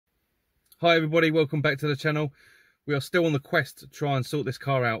Hi everybody, welcome back to the channel. We are still on the quest to try and sort this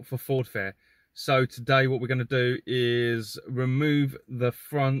car out for Ford Fair. So today what we're going to do is remove the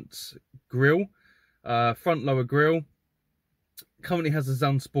front grille, front lower grille. Currently has a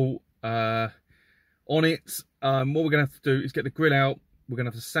Zunsport on it. What we're going to have to do is get the grille out. We're going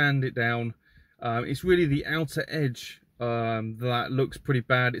to have to sand it down. It's really the outer edge that looks pretty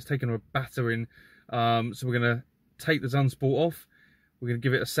bad. It's taken a battering. So we're going to take the Zunsport off. We're going to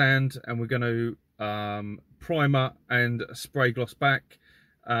give it a sand, and we're going to primer and spray gloss back,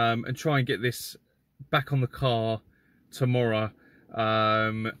 and try and get this back on the car tomorrow,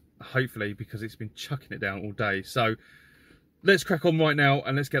 hopefully, because it's been chucking it down all day. So let's crack on right now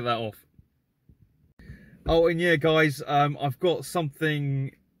and let's get that off. Oh, and yeah guys, I've got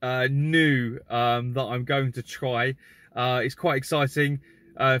something new that I'm going to try. It's quite exciting.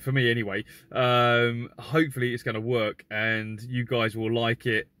 For me anyway. Hopefully it's going to work and you guys will like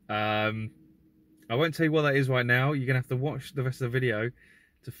it. I won't tell you what that is right now. You're going to have to watch the rest of the video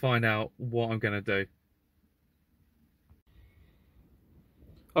to find out what I'm going to do.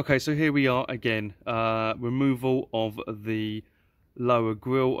 Okay, so here we are again. Removal of the lower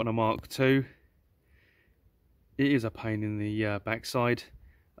grille on a Mark II. It is a pain in the backside.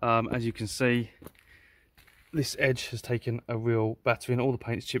 As you can see, this edge has taken a real battering. All the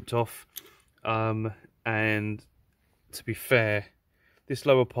paint's chipped off, and to be fair, this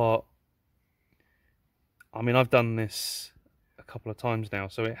lower part, I mean, I've done this a couple of times now,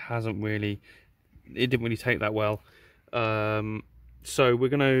 so it didn't really take that well. So we're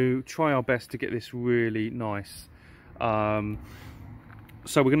going to try our best to get this really nice. So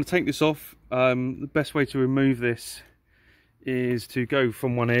we're going to take this off. The best way to remove this is to go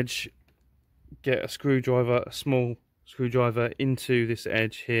from one edge, get a screwdriver, a small screwdriver, into this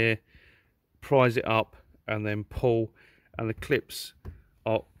edge here, prise it up and then pull, and the clips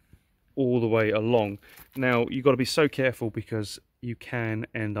are all the way along. Now you've got to be so careful because you can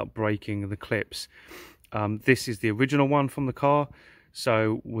end up breaking the clips. This is the original one from the car,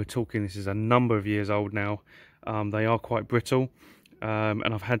 so we're talking, this is a number of years old now. They are quite brittle, and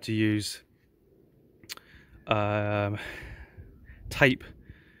I've had to use tape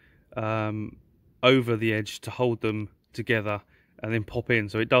over the edge to hold them together and then pop in.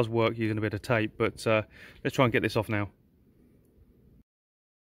 So it does work using a bit of tape, but let's try and get this off now.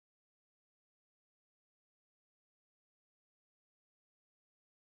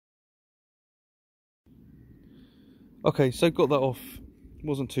 Okay, so got that off.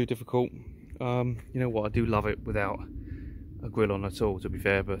 Wasn't too difficult. You know what, I do love it without a grill on at all, to be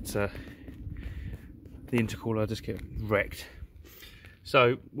fair, but the intercooler just get wrecked.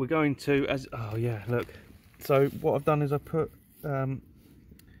 So we're going to, oh yeah, look. So what I've done is I put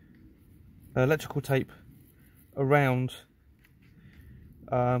electrical tape around,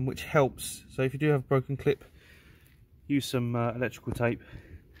 which helps. So if you do have a broken clip, use some electrical tape.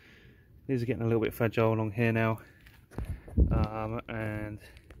 These are getting a little bit fragile along here now, and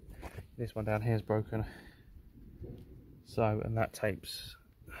this one down here is broken. So, and that tape's,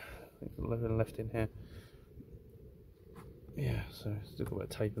 I think, a little left in here. Yeah, so still got a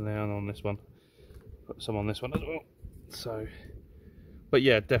bit of tape in there, and on this one, put some on this one as well. So, but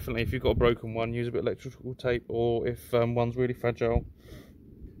yeah, definitely if you've got a broken one, use a bit of electrical tape, or if one's really fragile,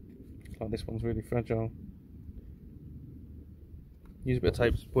 like this one's really fragile, use a bit of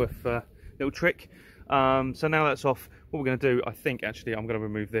tape. It's worth a little trick. So now that's off, what we're going to do, I think actually I'm going to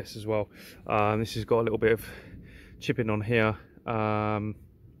remove this as well. This has got a little bit of chipping on here, although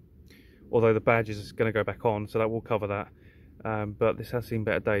the badge is going to go back on, so that will cover that. But this has seen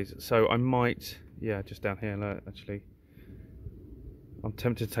better days, so I might, yeah, just down here, look, actually, I'm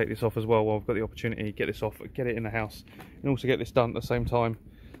tempted to take this off as well while I've got the opportunity. Get this off, get it in the house, and also get this done at the same time.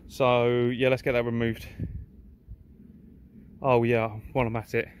 So yeah, let's get that removed. Oh yeah, while I'm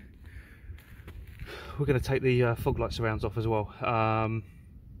at it, we're going to take the fog light surrounds off as well.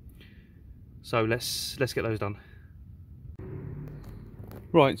 So let's get those done.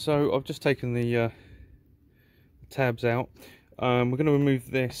 Right, so I've just taken the tabs out. We're going to remove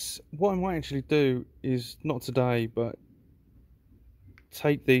this. What I might actually do is, not today, but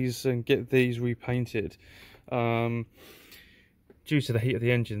take these and get these repainted. Due to the heat of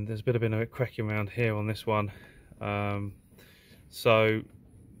the engine, there's a bit of cracking around here on this one. So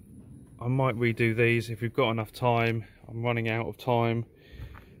I might redo these if we've got enough time. I'm running out of time,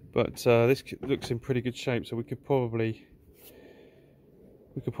 but this looks in pretty good shape, so we could probably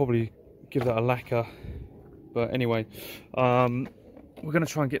give that a lacquer. But anyway, we're going to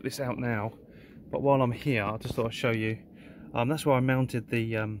try and get this out now. But while I'm here, I just thought I'd show you. That's where I mounted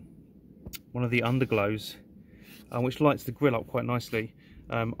the one of the underglows, which lights the grill up quite nicely.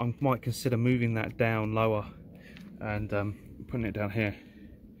 I might consider moving that down lower and putting it down here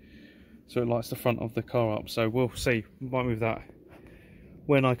so it lights the front of the car up. So we'll see, might move that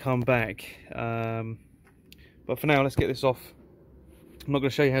when I come back, but for now let's get this off. I'm not going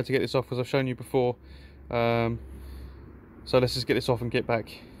to show you how to get this off because I've shown you before, so let's just get this off and get back.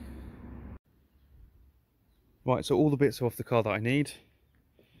 Right, so all the bits are off the car that I need.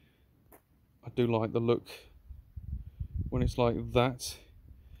 I do like the look when it's like that,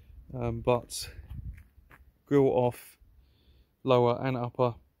 but grill off, lower and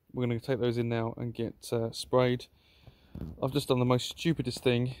upper, we're going to take those in now and get sprayed. I've just done the most stupidest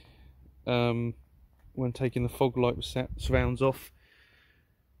thing when taking the fog light surrounds off.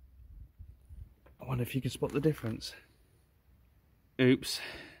 I wonder if you can spot the difference. Oops,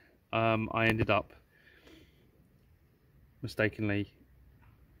 I ended up mistakenly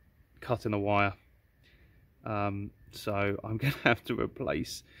cutting a wire, so I'm going to have to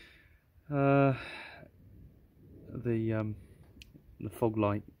replace the fog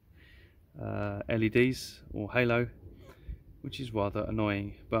light LEDs or halo, which is rather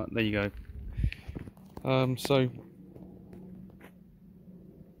annoying, but there you go. So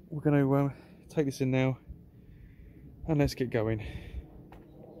we're going to take this in now and let's get going.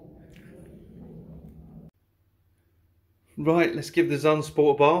 Right, let's give the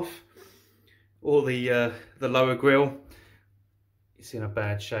Zunsport a bath, or the lower grille. It's in a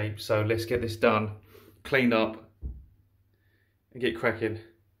bad shape, so let's get this done, cleaned up and get cracking.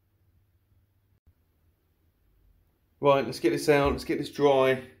 Right, let's get this out, let's get this dry,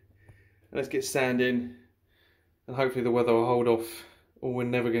 and let's get sanding, and hopefully the weather will hold off, or we're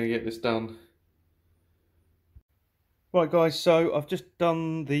never going to get this done. Right guys, so I've just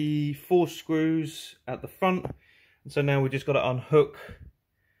done the 4 screws at the front, and so now we've just got to unhook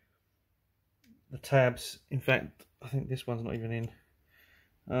the tabs. In fact, I think this one's not even in.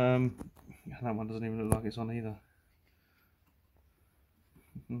 That one doesn't even look like it's on either.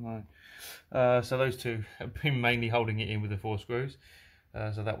 No. So those two have been mainly holding it in with the 4 screws.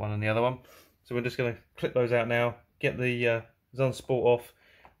 So that one and the other one. So we're just going to clip those out now, get the Zunsport off,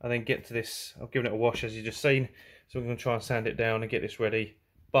 and then get to this. I've given it a wash as you just seen. So we're going to try and sand it down and get this ready.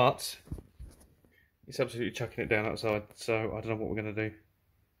 But it's absolutely chucking it down outside, so I don't know what we're going to do.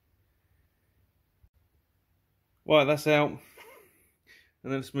 Right, that's out.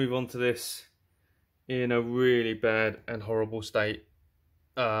 And then let's move on to this in a really bad and horrible state.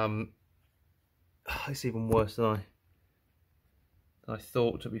 It's even worse than I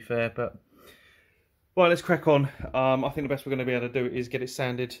thought, to be fair, but right, let's crack on. I think the best we're going to be able to do is get it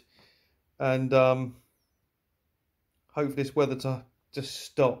sanded and hope for this weather to just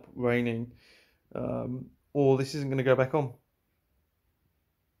stop raining, or this isn't going to go back on.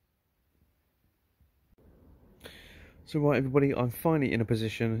 So right everybody, I'm finally in a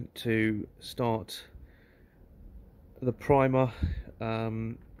position to start the primer.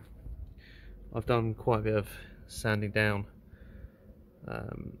 I've done quite a bit of sanding down,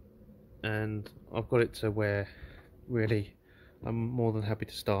 and I've got it to where really I'm more than happy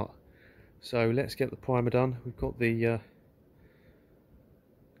to start. So let's get the primer done. We've got the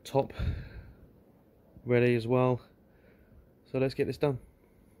top ready as well, so let's get this done.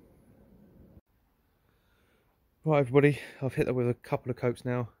 Right everybody, I've hit that with a couple of coats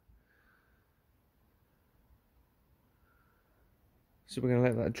now. So we're going to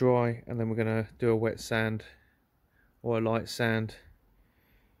let that dry, and then we're going to do a wet sand or a light sand,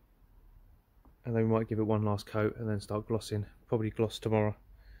 and then we might give it one last coat and then start glossing. Probably gloss tomorrow.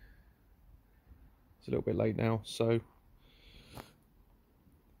 It's a little bit late now, so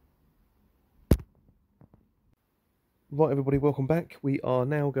right everybody, welcome back. We are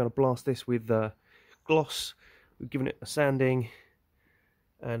now going to blast this with gloss. We've given it a sanding,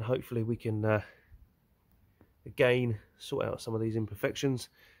 and hopefully we can again sort out some of these imperfections,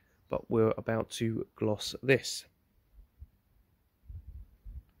 but we're about to gloss this.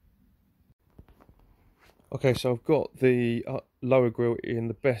 Okay, so I've got the lower grille in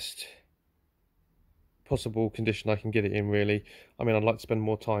the best possible condition I can get it in, really. I mean, I'd like to spend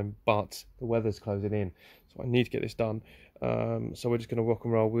more time, but the weather's closing in, so I need to get this done. So we're just going to rock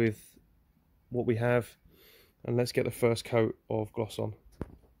and roll with what we have, and let's get the first coat of gloss on.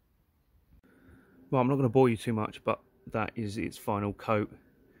 Well, I'm not going to bore you too much, but that is its final coat,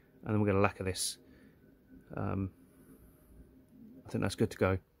 and then we're going to lacquer this. I think that's good to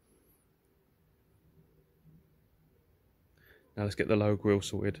go. Now let's get the lower grille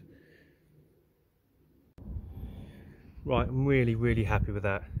sorted. Right, I'm really happy with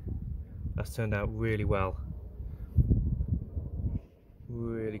that. That's turned out really well.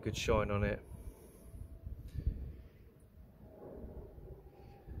 Really good shine on it.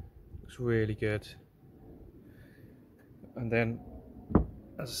 looks really good. And then,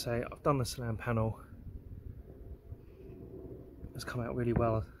 as I say, I've done the slam panel. It's come out really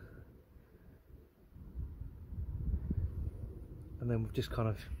well. And then we've just kind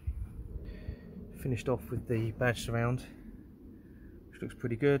of finished off with the badge surround, which looks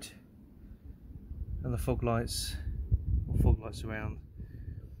pretty good. And the fog lights, or fog lights surround,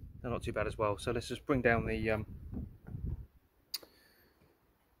 they're not too bad as well. So let's just bring down the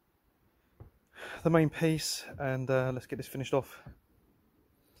main piece and let's get this finished off.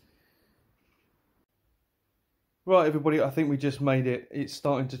 Right everybody, I think we just made it. It's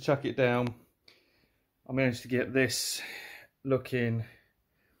starting to chuck it down. I managed to get this looking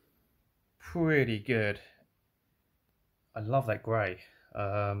pretty good. I love that grey.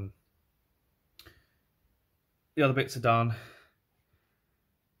 The other bits are done.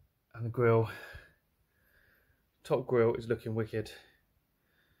 And the grille, top grille is looking wicked.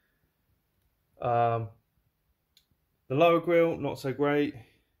 The lower grille, not so great.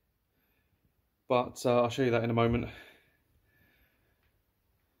 But I'll show you that in a moment.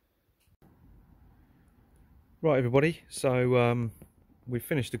 Right everybody, so we've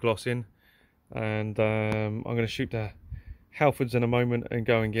finished the glossing and I'm going to shoot to Halfords in a moment and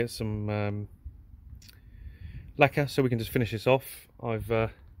go and get some lacquer so we can just finish this off. I've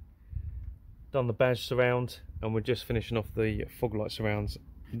done the badge surround and we're just finishing off the fog light surrounds.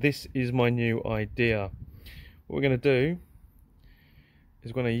 This is my new idea. What we're going to do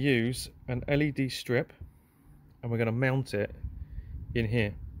is we're going to use an LED strip and we're going to mount it in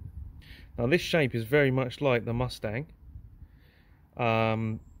here. Now this shape is very much like the Mustang,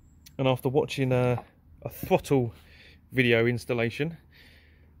 and after watching a throttle video installation,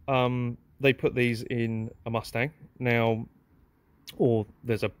 they put these in a Mustang now, or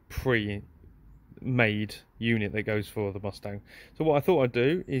there's a pre-made unit that goes for the Mustang. So what I thought I'd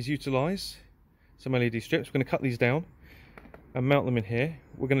do is utilise some LED strips. We're going to cut these down and mount them in here.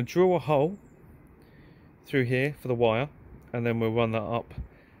 We're going to drill a hole through here for the wire and then we'll run that up,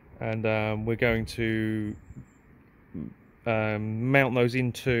 and we're going to mount those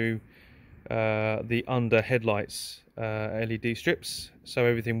into the under headlights LED strips so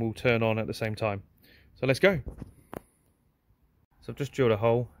everything will turn on at the same time. So let's go. So I've just drilled a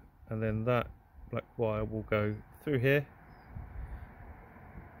hole and then that black wire will go through here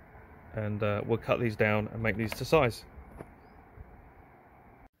and we'll cut these down and make these to size.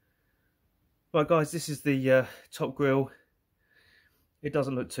 Right guys, this is the top grille. It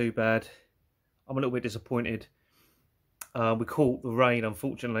doesn't look too bad. I'm a little bit disappointed. We caught the rain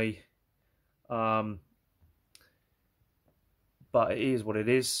unfortunately, but it is what it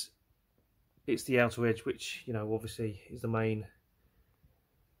is. It's the outer edge which, you know, obviously is the main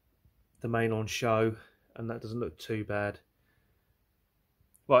on show, and that doesn't look too bad.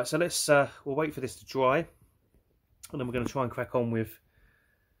 Right, so let's we'll wait for this to dry and then we're going to try and crack on with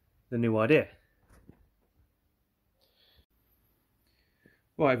the new idea.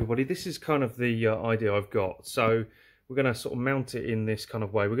 Right everybody, this is kind of the idea I've got. So we're going to sort of mount it in this kind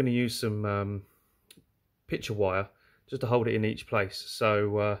of way. We're going to use some picture wire just to hold it in each place. So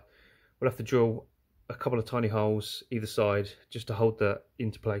we'll have to drill a couple of tiny holes either side just to hold that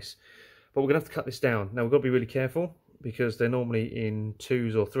into place. But we're going to have to cut this down. Now we've got to be really careful because they're normally in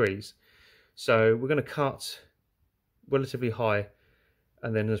 2s or 3s. So we're going to cut relatively high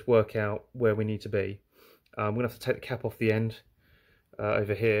and then just work out where we need to be. We're going to have to take the cap off the end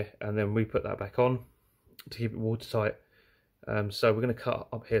over here and then re-put that back on to keep it watertight. So we're going to cut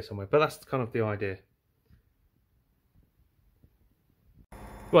up here somewhere, but that's kind of the idea.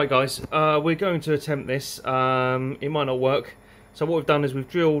 Right guys, we're going to attempt this. It might not work. So what we've done is we've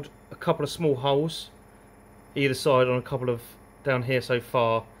drilled a couple of small holes either side on a couple of down here so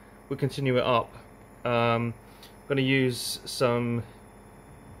far. We'll continue it up. I'm going to use some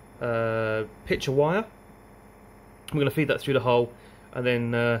picture wire. I'm going to feed that through the hole and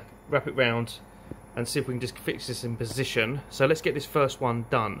then wrap it round and see if we can just fix this in position. So let's get this first one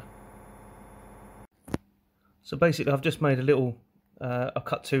done. So basically I've just made a little, I've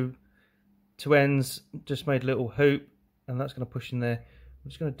cut two ends, just made a little hoop, and that's going to push in there. I'm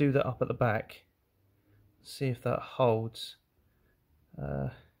just going to do that up at the back, see if that holds.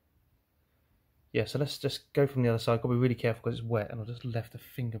 Yeah, so let's just go from the other side. I've got to be really careful because it's wet and I just left a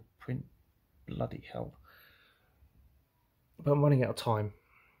fingerprint. Bloody hell. But I'm running out of time.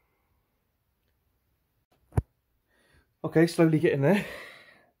 Okay, slowly getting there.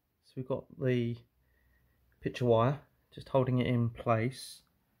 So we've got the picture wire, just holding it in place.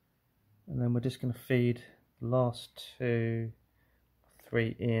 And then we're just going to feed the last 2,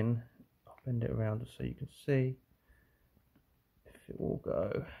 3 in. I'll bend it around so you can see if it will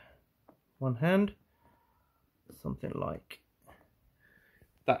go. one hand. Something like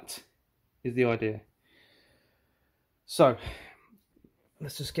that is the idea. So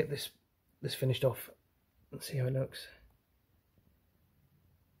let's just get this finished off and see how it looks.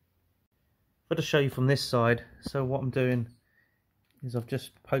 I'll just show you from this side. So what I'm doing is I've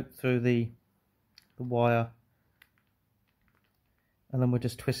just poked through the wire, and then we're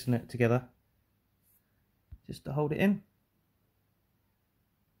just twisting it together just to hold it in.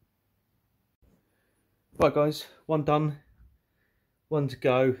 Right guys, one done, one to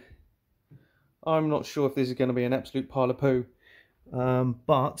go. I'm not sure if this is going to be an absolute pile of poo,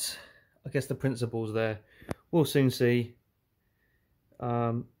 but I guess the principle's there. We'll soon see.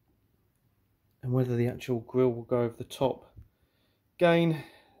 And whether the actual grill will go over the top. Again,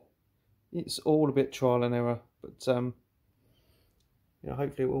 it's all a bit trial and error, but you know,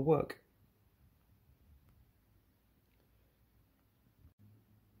 hopefully it will work.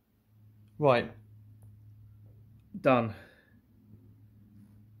 Right, done.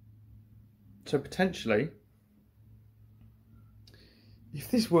 So potentially, if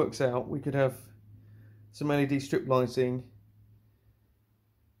this works out, we could have some LED strip lighting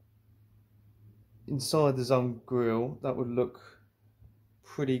inside the Zun grill. That would look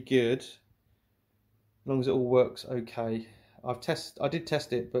pretty good, as long as it all works okay. I did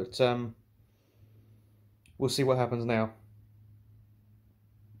test it, but we'll see what happens now.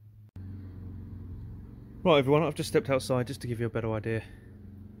 Right everyone, I've just stepped outside just to give you a better idea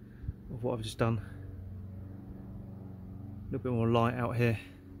of what I've just done. A little bit more light out here.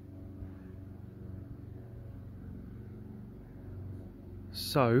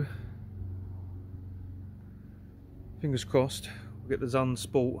 So, fingers crossed, we'll get the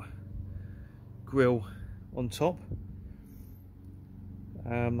Zunsport grill on top.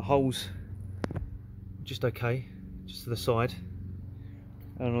 The holes just okay, just to the side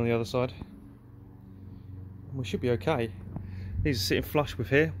and on the other side. We should be okay. These are sitting flush with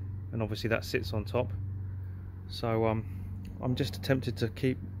here, and obviously that sits on top. So I'm just tempted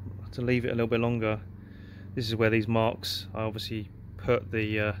to leave it a little bit longer. This is where these marks, I obviously put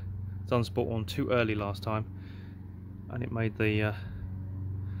the Zunsport on too early last time, and it made the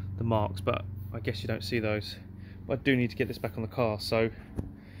marks, but I guess you don't see those. But I do need to get this back on the car, so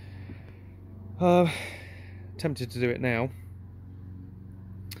tempted to do it now.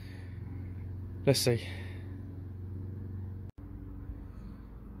 Let's see.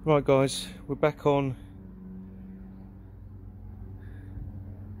 Right guys, we're back on.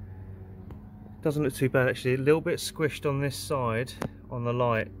 Doesn't look too bad actually, a little bit squished on this side on the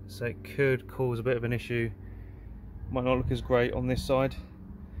light, so it could cause a bit of an issue. Might not look as great on this side.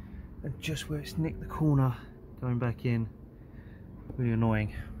 And just where it's nicked the corner going back in, really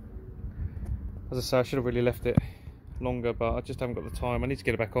annoying. As I say, I should have really left it longer, but I just haven't got the time. I need to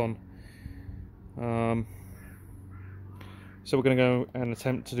get it back on. So we're going to go and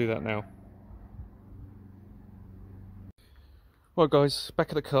attempt to do that now. Right guys, back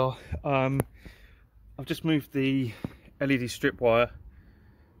at the car. I've just moved the LED strip wire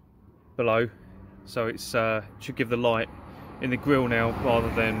below, so it should give the light in the grill now rather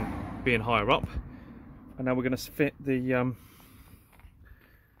than being higher up. And now we're going to fit the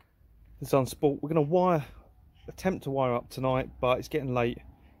Zunsport. We're going to attempt to wire up tonight, but it's getting late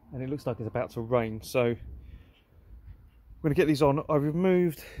and it looks like it's about to rain, so we're going to get these on. I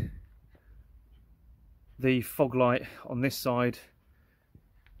removed the fog light on this side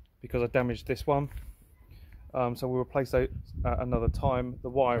because I damaged this one, so we'll replace that at another time. The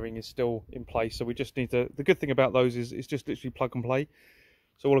wiring is still in place, so we just need to, the good thing about those is it's just literally plug and play,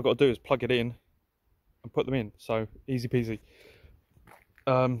 so all I've got to do is plug it in and put them in, so easy peasy.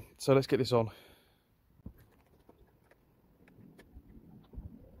 So let's get this on.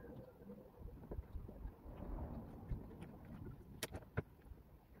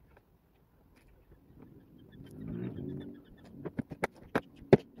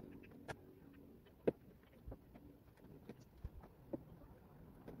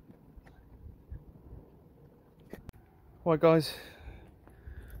 Right guys,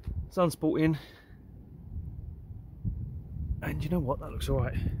 Zunsport in, and you know what, that looks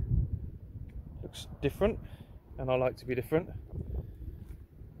alright. Looks different, and I like to be different.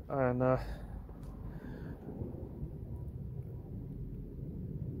 And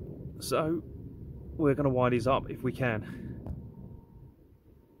so we're going to wire these up if we can.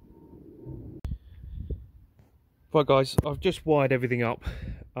 Right guys, I've just wired everything up.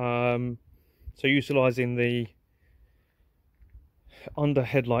 So utilising the under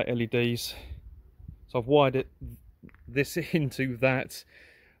headlight LEDs, so I've wired this into that.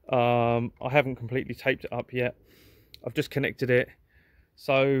 I haven't completely taped it up yet. I've just connected it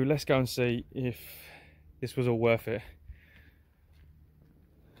So let's go and see if this was all worth it.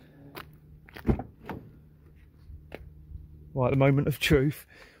 Right, the moment of truth.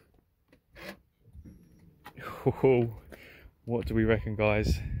 Oh, what do we reckon,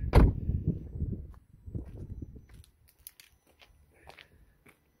 guys?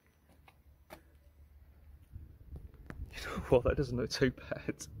 Well, that doesn't look too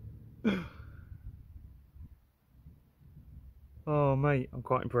bad. Oh mate, I'm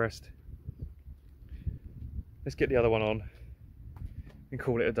quite impressed. Let's get the other one on and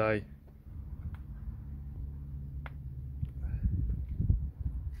call it a day.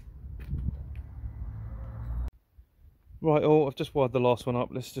 Right, I've just wired the last one up.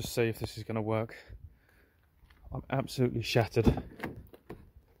 Let's just see if this is going to work. I'm absolutely shattered.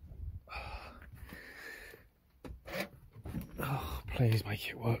 Oh, please make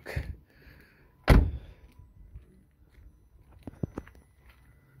it work.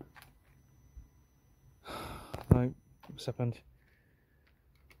 No, what's happened?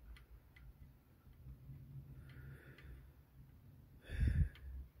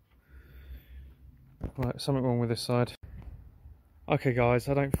 Right, something wrong with this side. Okay guys,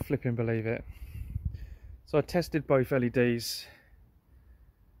 I don't flipping believe it. So I tested both LEDs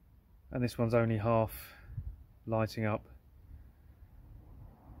and this one's only half lighting up.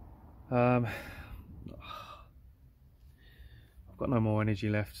 I've got no more energy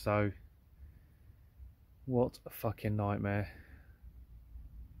left, so what a fucking nightmare.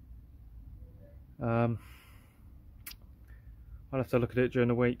 I'll have to look at it during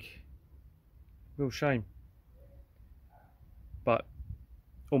the week. Real shame, but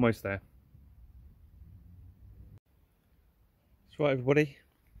almost there. That's right, everybody.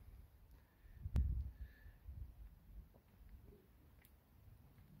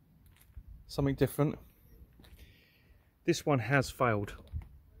 Something different. This one has failed.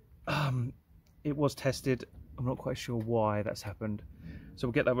 It was tested. I'm not quite sure why that's happened, so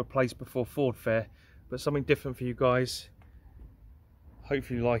we'll get that replaced before Ford Fair. But something different for you guys.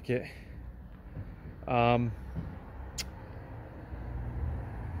 Hopefully you like it.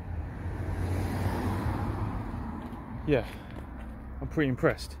 Yeah, I'm pretty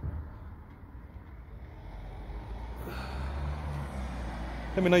impressed.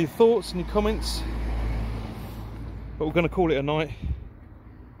 Let me know your thoughts and your comments. But we're going to call it a night.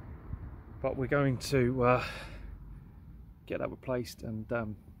 But we're going to get that replaced and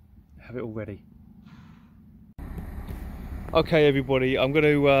have it all ready. Okay everybody, I'm going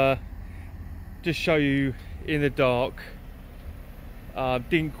to just show you in the dark.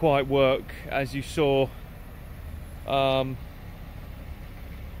 Didn't quite work, as you saw.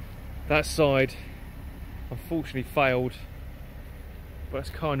 That side unfortunately failed, but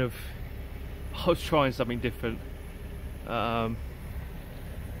it's kind of, I was trying something different, but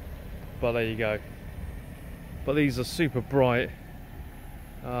there you go. But these are super bright.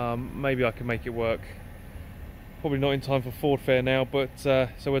 Maybe I can make it work. Probably not in time for Ford Fair now, but so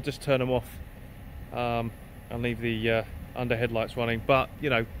we'll just turn them off and leave the under headlights running. But you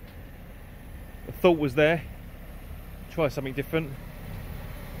know, the thought was there. Try something different.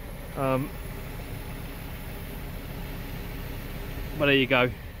 But there you go.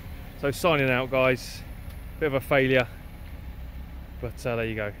 So signing out guys, bit of a failure, but there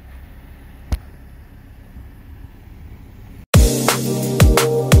you go.